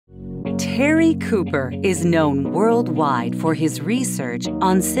Terry Cooper is known worldwide for his research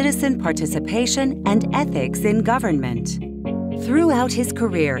on citizen participation and ethics in government. Throughout his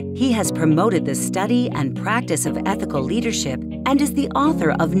career, he has promoted the study and practice of ethical leadership and is the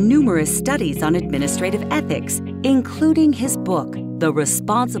author of numerous studies on administrative ethics, including his book, The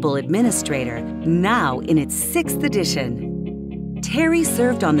Responsible Administrator, now in its 6th edition. Terry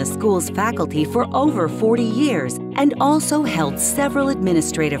served on the school's faculty for over 40 years and also held several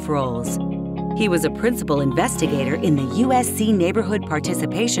administrative roles. He was a principal investigator in the USC Neighborhood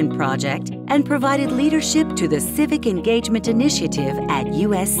Participation Project and provided leadership to the Civic Engagement Initiative at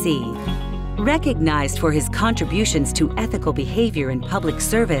USC. Recognized for his contributions to ethical behavior in public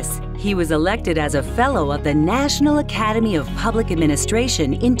service, he was elected as a Fellow of the National Academy of Public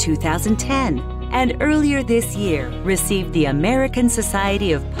Administration in 2010, and earlier this year received the American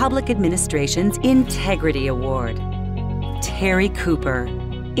Society of Public Administration's Integrity Award. Terry Cooper,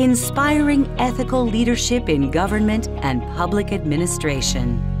 inspiring ethical leadership in government and public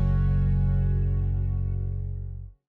administration.